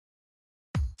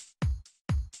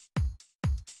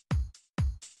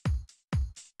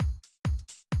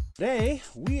Today,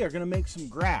 we are going to make some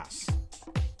grass.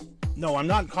 No, I'm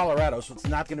not in Colorado, so it's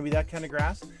not going to be that kind of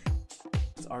grass.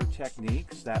 It's our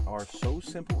techniques that are so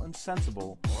simple and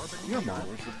sensible, your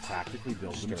modelers would practically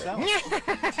build themselves.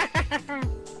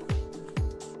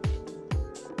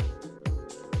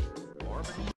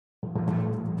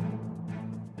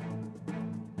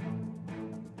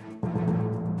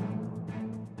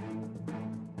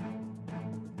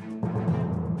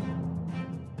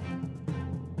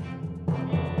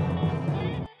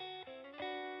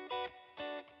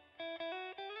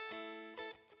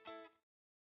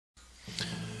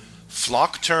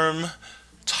 Flak term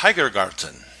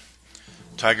Tigergarten.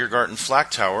 Tigergarten Flak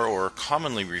Tower, or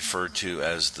commonly referred to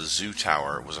as the Zoo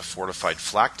Tower, was a fortified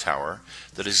flak tower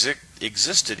that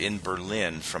existed in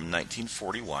Berlin from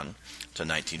 1941 to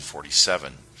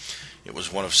 1947. It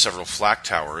was one of several flak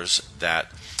towers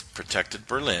that protected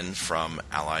Berlin from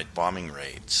Allied bombing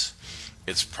raids.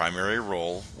 Its primary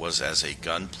role was as a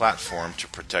gun platform to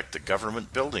protect the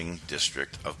government building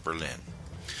district of Berlin.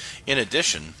 In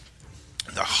addition,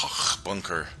 the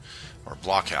Hochbunker, or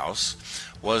blockhouse,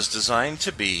 was designed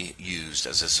to be used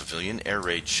as a civilian air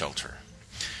raid shelter.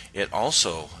 It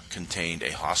also contained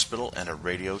a hospital and a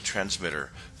radio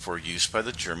transmitter for use by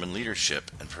the German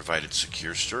leadership and provided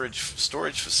secure storage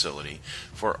facility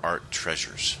for art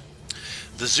treasures.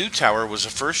 The Zoo Tower was a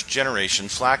first-generation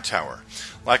flak tower.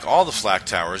 Like all the flak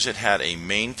towers, it had a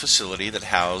main facility that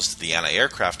housed the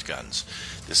anti-aircraft guns.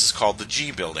 This is called the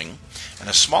G building, and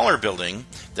a smaller building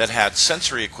that had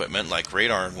sensory equipment like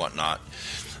radar and whatnot.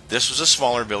 This was a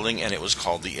smaller building, and it was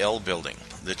called the L building.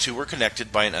 The two were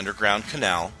connected by an underground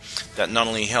canal that not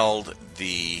only held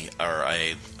a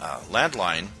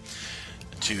landline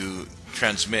to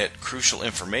transmit crucial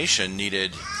information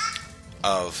needed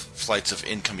of flights of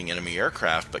incoming enemy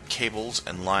aircraft, but cables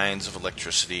and lines of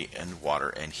electricity and water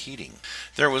and heating.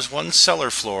 There was one cellar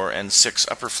floor and 6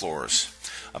 upper floors.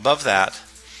 Above that,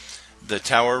 the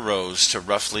tower rose to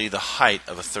roughly the height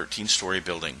of a 13-story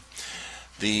building.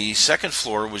 The second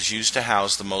floor was used to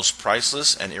house the most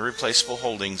priceless and irreplaceable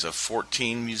holdings of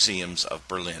 14 museums of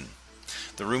Berlin.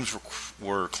 The rooms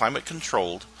were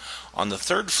climate-controlled. On the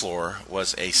third floor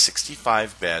was a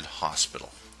 65-bed hospital.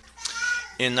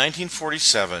 In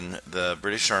 1947, the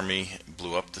British Army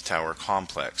blew up the tower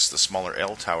complex. The smaller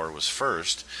L tower was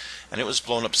first, and it was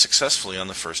blown up successfully on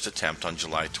the first attempt on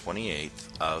July 28th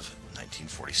of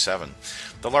 1947.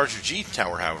 The larger G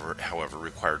tower, however,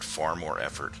 required far more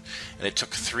effort, and it took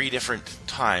 3 different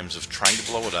times of trying to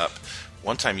blow it up,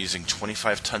 one time using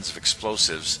 25 tons of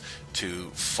explosives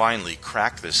to finally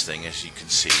crack this thing, as you can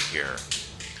see here.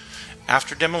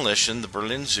 After demolition, the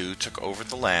Berlin Zoo took over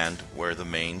the land where the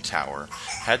main tower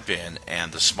had been,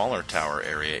 and the smaller tower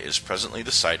area is presently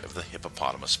the site of the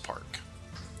Hippopotamus Park.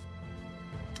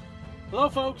 Hello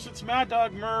folks, it's Mad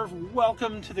Dog Merv.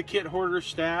 Welcome to the Kit Hoarder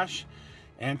Stash.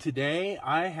 And today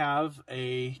I have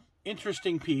a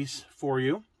interesting piece for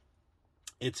you.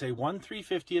 It's a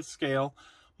 1/350th scale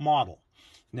model.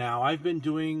 Now I've been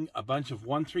doing a bunch of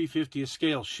 1/350th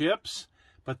scale ships,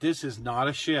 but this is not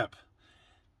a ship.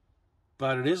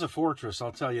 But it is a fortress,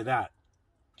 I'll tell you that.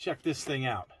 Check this thing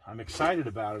out. I'm excited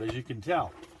about it, as you can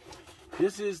tell.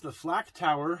 This is the Flak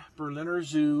Tower Berliner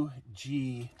Zoo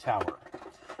G Tower.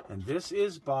 And this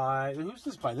is by, who's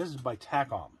this by? This is by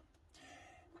Takom.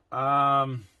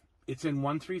 It's in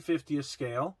 1/350th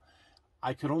scale.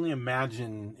 I could only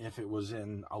imagine if it was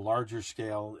in a larger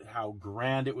scale how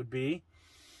grand it would be.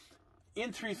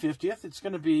 In 3/50th, it's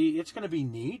going to be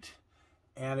neat,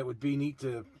 and it would be neat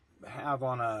to have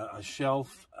on a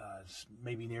shelf,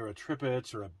 maybe near a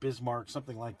Trippets or a Bismarck,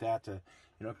 something like that, to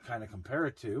kind of compare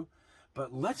it to.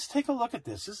 But let's take a look at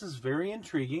this. This is very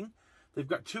intriguing. They've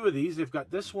got 2 of these. They've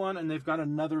got this one, and they've got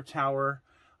another tower,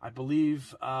 I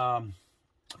believe,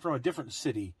 from a different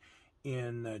city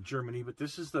in Germany. But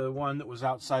this is the one that was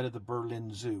outside of the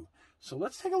Berlin Zoo. So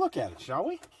let's take a look at it, shall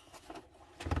we?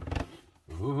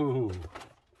 Ooh.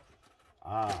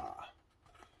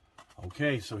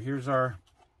 Okay, so here's our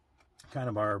kind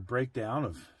of our breakdown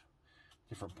of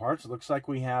different parts. It looks like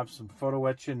we have some photo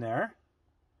etch in there.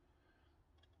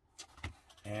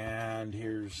 And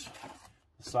here's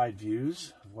the side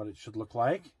views of what it should look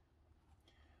like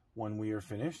when we are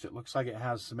finished. It looks like it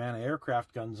has some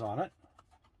anti-aircraft guns on it.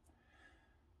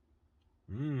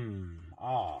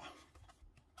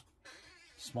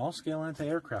 Small scale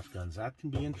anti-aircraft guns. That can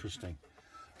be interesting.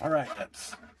 All right,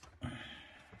 let's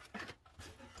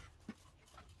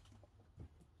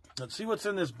see what's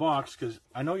in this box, because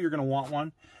I know you're going to want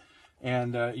one,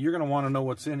 and you're going to want to know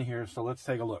what's in here, so let's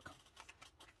take a look.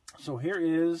 So here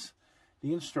is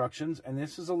the instructions, and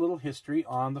this is a little history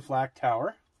on the Flak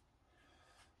Tower.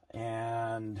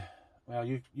 And well,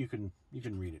 you can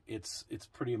read it. It's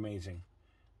pretty amazing.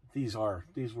 These were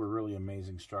really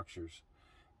amazing structures,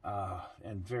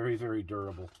 and very, very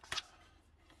durable.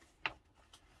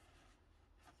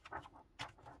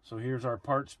 So here's our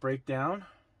parts breakdown.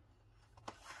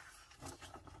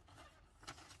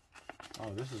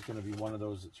 Oh, this is going to be one of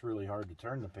those that's really hard to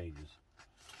turn the pages.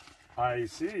 I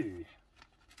see.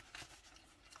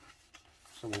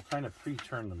 So we'll kind of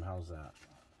pre-turn them. How's that?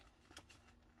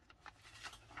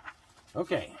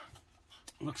 Okay.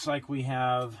 Looks like we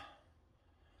have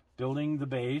building the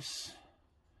base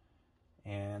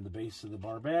and the base of the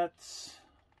barbettes.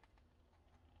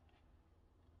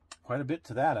 Quite a bit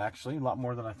to that, actually. A lot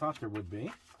more than I thought there would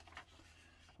be.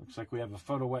 Looks like we have a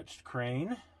photo etched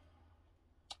crane,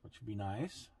 which would be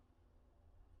nice.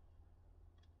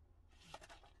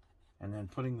 And then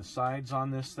putting the sides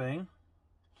on this thing.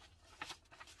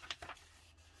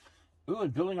 Ooh,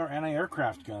 and building our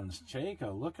anti-aircraft guns. Take a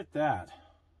look at that.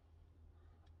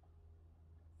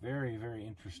 Very, very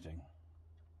interesting.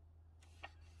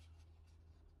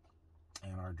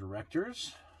 And our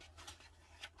directors.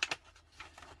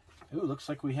 Ooh, looks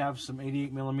like we have some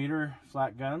 88mm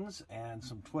flat guns and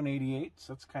some twin 88s.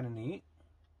 That's kind of neat.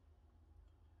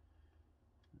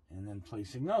 And then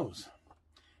placing those.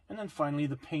 And then finally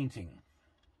the painting.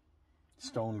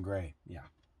 Stone gray, yeah.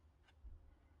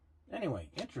 Anyway,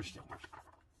 interesting.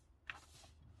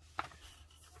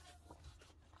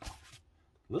 A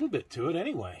little bit to it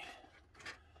anyway.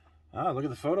 Ah, look at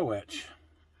the photo etch.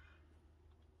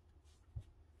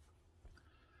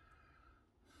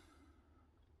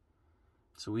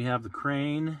 So we have the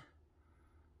crane.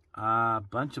 A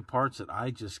bunch of parts that I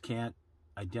just can't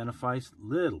identify.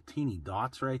 Little teeny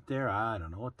dots right there. I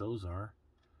don't know what those are.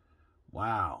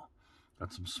 Wow.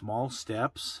 Got some small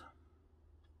steps.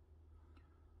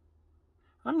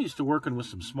 I'm used to working with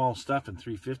some small stuff in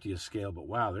 3/50th scale, but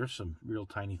wow, there's some real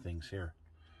tiny things here.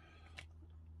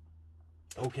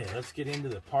 Okay, let's get into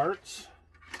the parts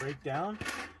breakdown.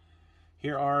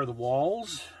 Here are the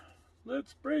walls.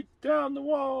 Let's break down the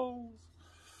walls.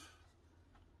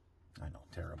 I know,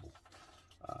 terrible.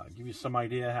 Give you some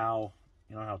idea how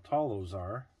tall those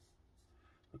are.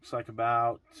 Looks like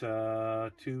about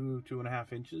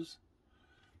 2.5 inches.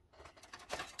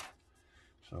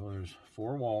 So there's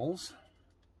 4 walls.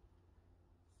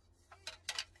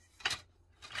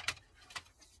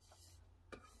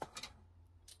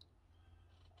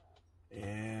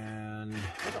 And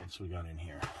what else we got in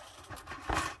here?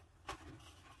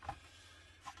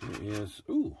 Here is,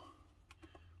 ooh,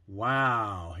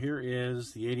 wow, here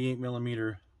is the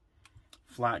 88mm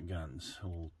flat guns.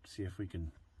 We'll see if we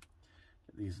can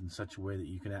get these in such a way that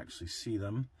you can actually see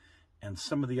them. And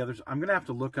some of the others, I'm going to have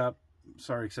to look up,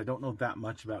 sorry, because I don't know that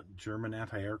much about German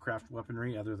anti-aircraft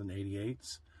weaponry other than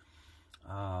 88s.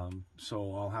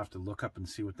 So I'll have to look up and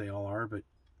see what they all are, but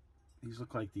these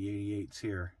look like the 88s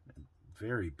here.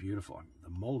 Very beautiful. The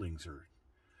moldings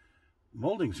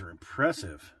are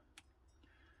impressive.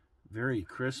 Very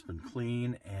crisp and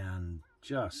clean and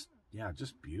just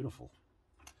beautiful.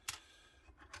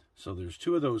 So there's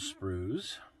 2 of those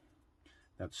sprues.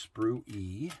 That's sprue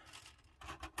E.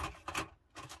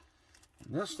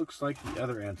 And this looks like the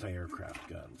other anti-aircraft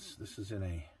guns. This is in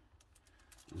a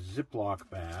Ziploc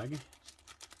bag.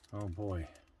 Oh boy.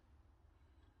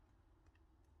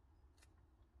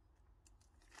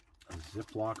 A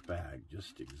Ziploc bag,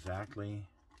 just exactly.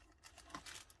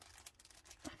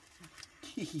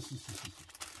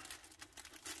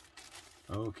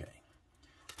 Okay,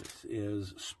 this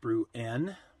is sprue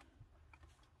N.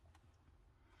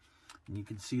 And you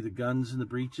can see the guns and the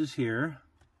breeches here.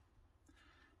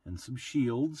 And some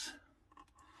shields.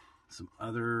 Some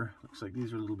other, looks like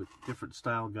these are a little bit different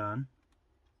style gun.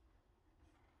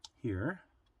 Here.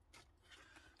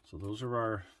 So those are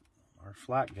our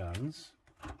flat guns.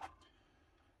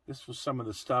 This was some of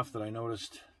the stuff that I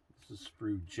noticed. This is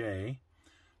sprue J.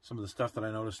 Some of the stuff that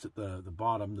I noticed at the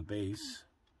bottom, the base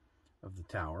of the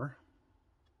tower.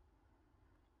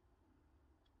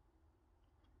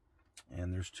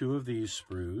 And there's 2 of these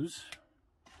sprues.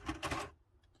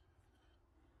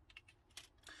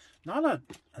 Not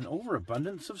an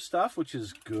overabundance of stuff, which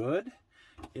is good.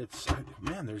 It's,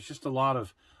 man, there's just a lot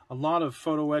of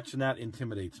photo etch, and that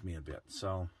intimidates me a bit.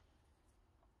 So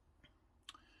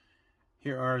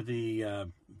here are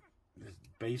the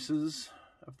bases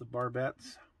of the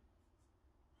barbettes,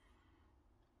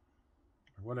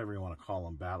 or whatever you want to call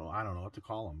them. Battle, I don't know what to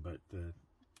call them, but the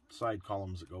side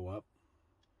columns that go up.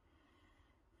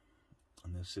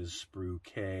 And this is sprue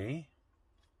K.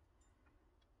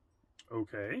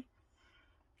 Okay,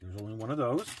 there's only one of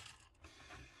those.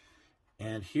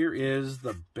 And here is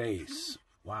the base.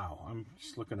 Wow, I'm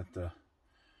just looking at the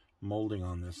molding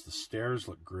on this. The stairs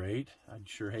look great. I'd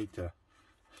sure hate to,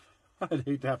 I'd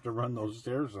hate to have to run those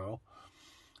stairs though.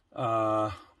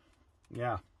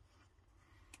 Yeah.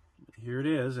 Here it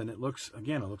is, and it looks,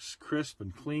 again, it looks crisp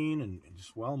and clean and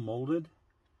just well molded.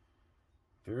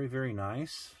 Very, very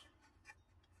nice.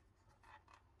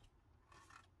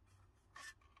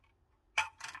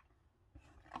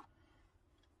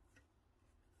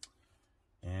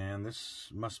 And this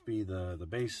must be the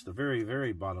base, the very,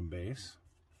 very bottom base.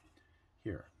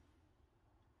 Here.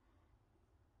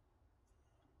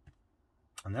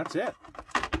 And that's it.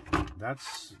 That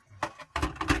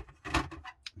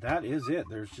is it.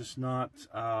 There's just not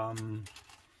a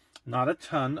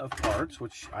ton of parts,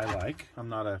 which I like. I'm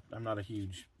not a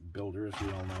huge builder, as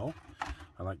we all know.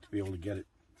 I like to be able to get it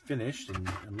finished and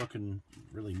looking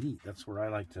really neat. That's where I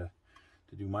like to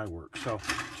do my work. So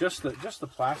just the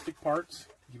plastic parts,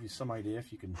 to give you some idea.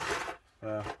 If you can,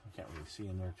 I can't really see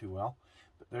in there too well,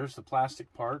 but there's the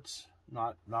plastic parts.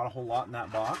 Not a whole lot in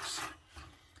that box.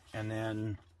 And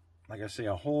then, like I say,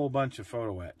 a whole bunch of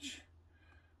photo etch,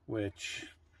 which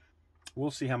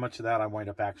we'll see how much of that I wind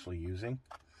up actually using.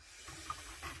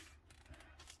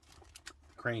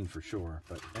 Crane for sure,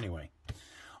 but anyway.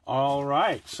 All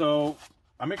right, so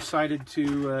I'm excited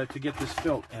to get this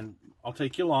built, and I'll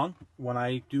take you along when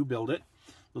I do build it.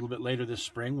 A little bit later this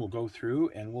spring, we'll go through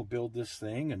and we'll build this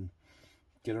thing and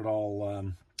get it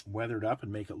all weathered up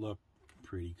and make it look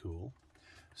pretty cool.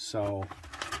 So,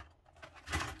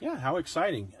 yeah, how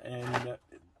exciting. And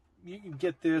you can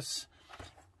get this,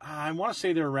 I want to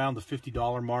say they're around the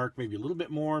 $50 mark, maybe a little bit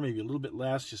more, maybe a little bit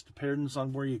less, just depends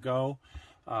on where you go.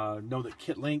 Know that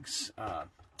Kit Links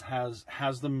has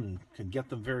them and can get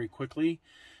them very quickly.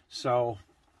 So,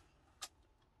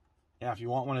 yeah, if you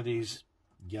want one of these,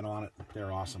 get on it.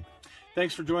 They're awesome.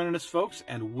 Thanks for joining us, folks,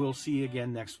 and we'll see you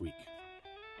again next week.